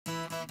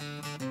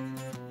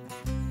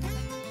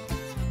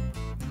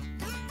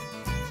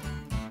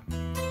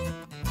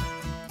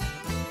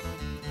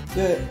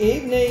Good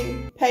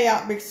evening,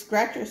 Payout Big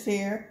Scratchers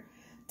here.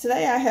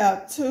 Today I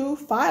have two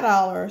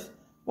 $5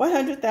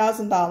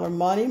 $100,000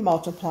 money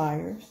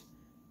multipliers.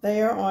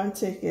 They are on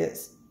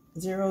tickets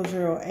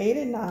 0, 8,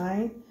 and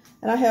 9.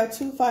 And I have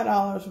two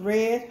 $5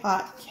 red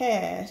hot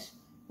cash.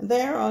 And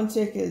they are on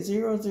tickets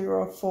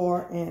 0,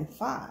 4, and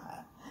 5.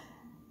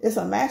 It's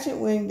a match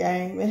and win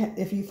game.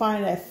 If you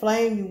find that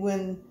flame, you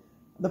win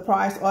the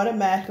prize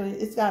automatically.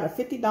 It's got a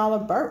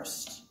 $50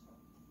 burst.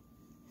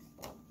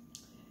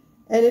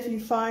 And if you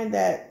find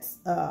that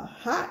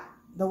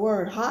the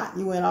word hot,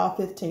 you win all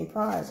 15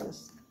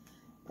 prizes.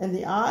 And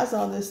the odds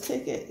on this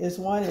ticket is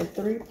 1 in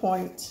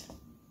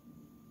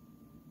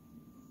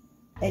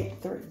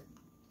 3.83.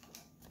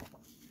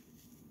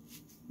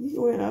 You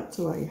can win up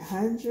to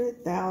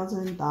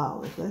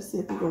 $100,000. Let's see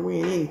if you can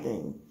win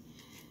anything.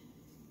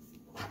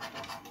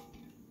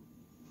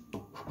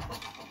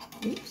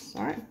 Oops,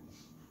 sorry.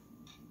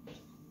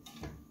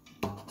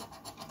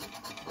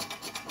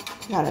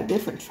 Got a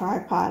different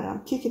tripod and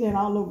I'm kicking it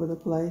all over the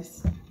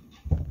place.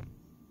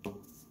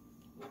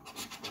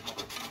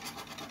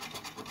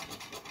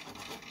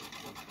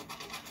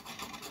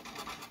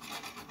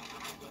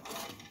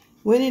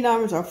 Winning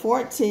numbers are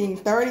 14,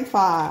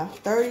 35,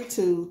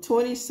 32,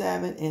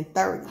 27, and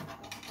 30.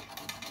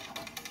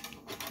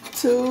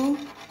 2,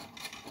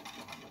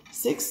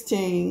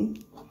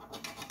 16,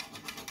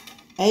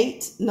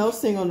 8, no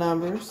single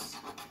numbers.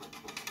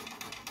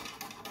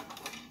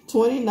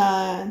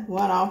 29,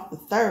 one off the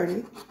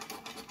 30,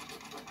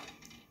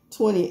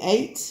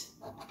 28,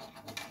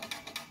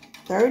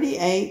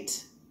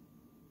 38,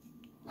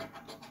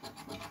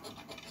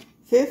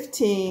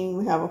 15,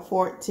 we have a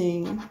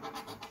 14,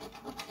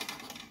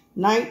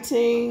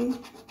 19,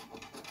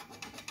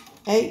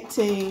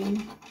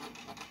 18,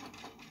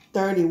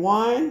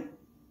 31,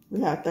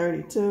 we have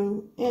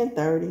 32, and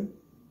 30,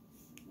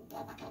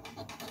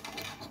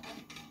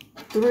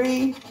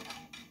 3,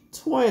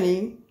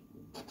 20,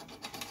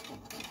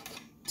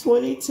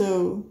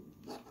 22,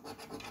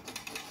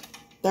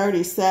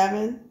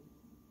 37,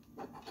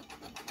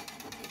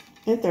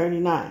 and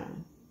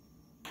 39.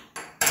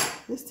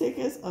 This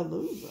ticket's a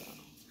loser.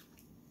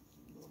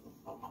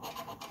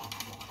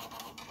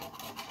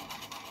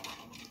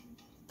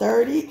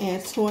 $30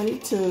 and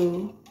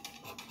 22,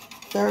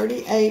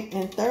 38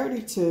 and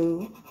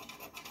 32,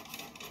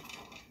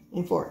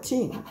 and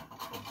 14.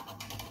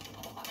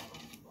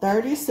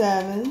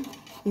 37,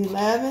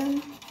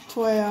 11,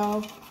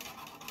 12,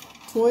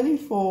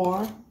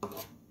 24,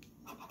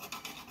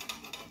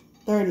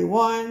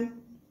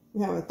 31,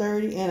 we have a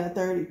 30 and a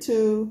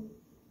 32,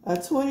 a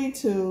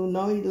 22,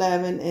 no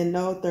 11, and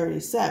no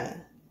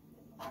 37.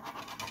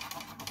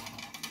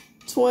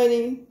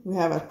 20, we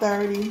have a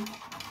 30,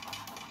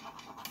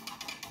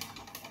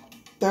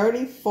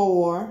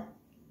 34,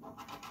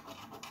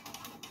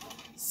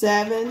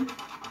 7,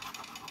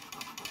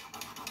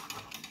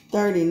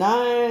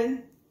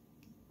 39,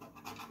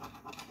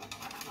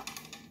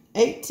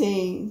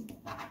 18,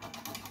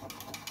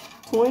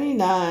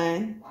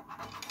 29,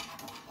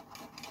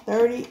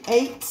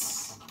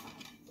 38,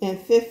 and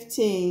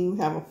 15. We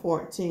have a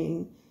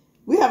 14.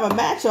 We have a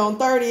match on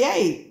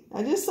 38.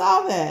 I just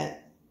saw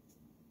that.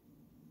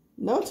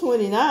 No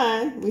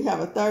 29. We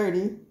have a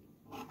 30,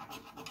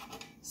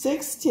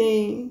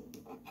 16,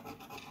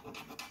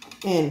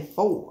 and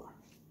 4.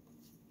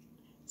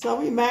 So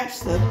we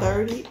matched the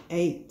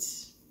 38.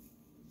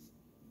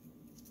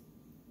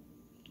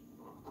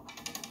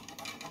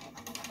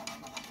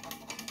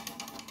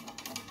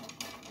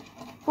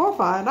 For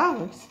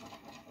 $5.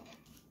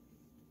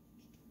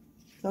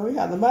 So we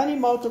have the money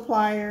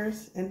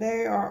multipliers, and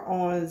they are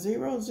on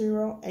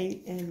 0,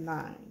 8, and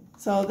 9.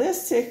 So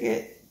this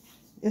ticket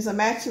is a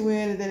match and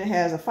win, and then it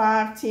has a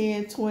 5,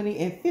 10, 20,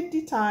 and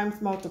 50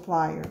 times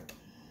multiplier.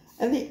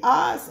 And the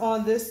odds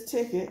on this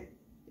ticket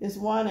is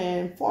 1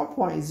 in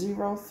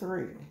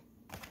 4.03.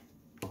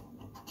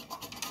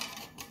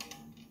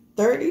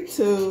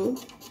 32,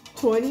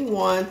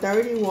 21,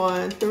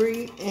 31,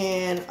 3,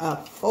 and a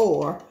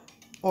 4.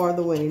 Are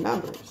the winning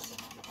numbers.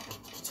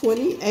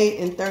 28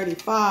 and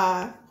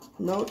 35,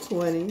 no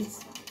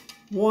 20s.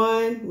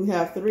 1, we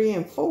have 3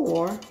 and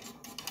 4.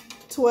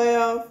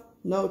 12,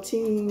 no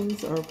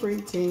teens or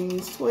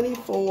preteens.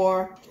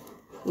 24,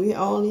 we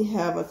only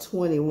have a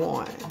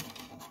 21.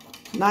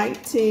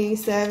 19,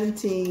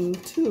 17,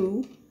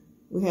 2,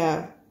 we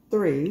have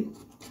 3.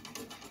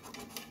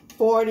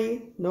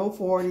 40, no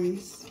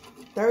 40s.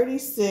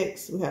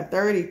 36, we have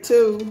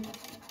 32.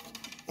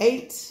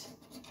 8,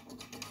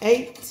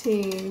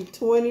 18,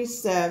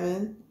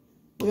 27,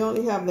 we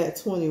only have that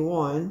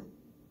 21,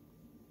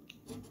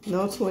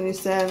 no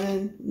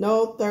 27,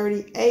 no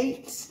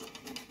 38,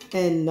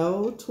 and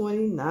no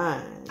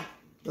 29.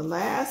 The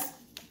last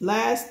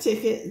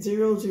ticket,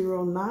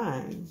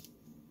 009.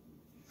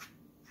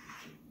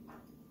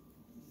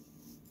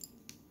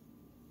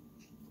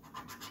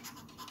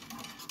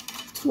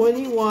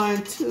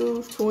 $21,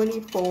 2,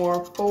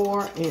 24,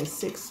 4, and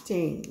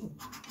 16.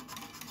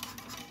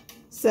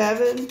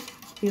 7,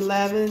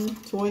 11,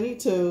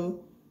 22,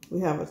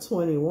 we have a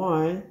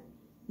 21,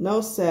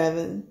 no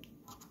 7,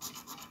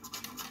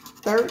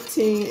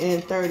 13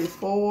 and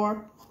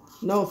 34,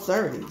 no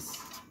 30s.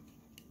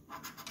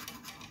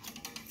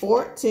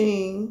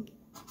 14,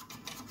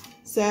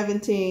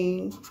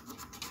 17,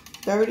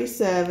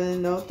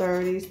 37, no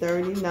 30s,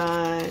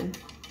 39,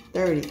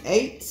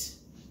 38,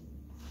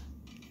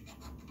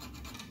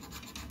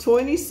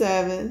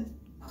 27,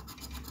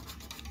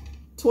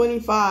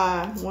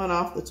 25, one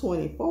off the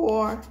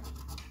 24,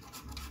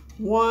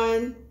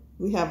 1,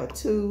 we have a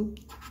 2,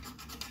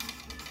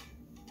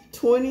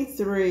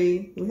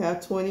 23, we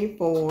have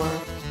 24,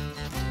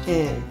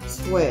 and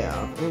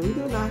 12, and we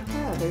do not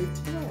have a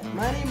 12.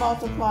 Money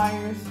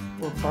multipliers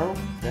were both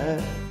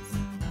duds,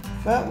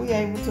 but we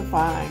able to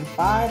find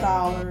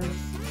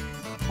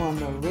 $5 on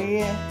the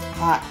red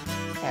hot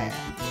cash.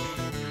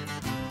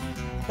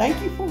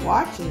 Thank you for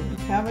watching.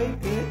 Have a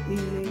good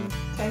evening.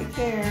 Take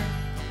care.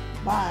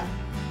 Bye.